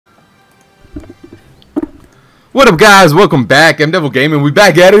What up, guys? Welcome back. I'm Devil Gaming. We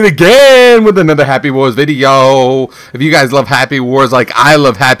back at it again with another Happy Wars video. If you guys love Happy Wars like I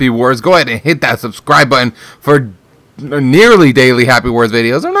love Happy Wars, go ahead and hit that subscribe button for nearly daily Happy Wars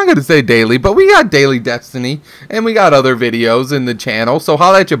videos. I'm not going to say daily, but we got daily Destiny, and we got other videos in the channel, so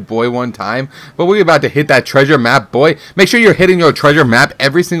holla at your boy one time. But we're about to hit that treasure map, boy. Make sure you're hitting your treasure map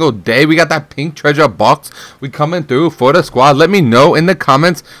every single day. We got that pink treasure box. We coming through for the squad. Let me know in the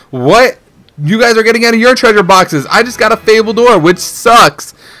comments what you guys are getting out of your treasure boxes. I just got a Fable Door, which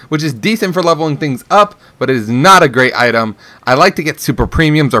sucks, which is decent for leveling things up, but it is not a great item. I like to get super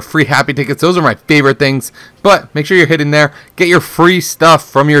premiums or free happy tickets. Those are my favorite things, but make sure you're hitting there. Get your free stuff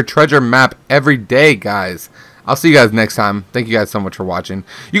from your treasure map every day, guys. I'll see you guys next time. Thank you guys so much for watching.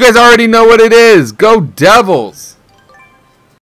 You guys already know what it is. Go Devils!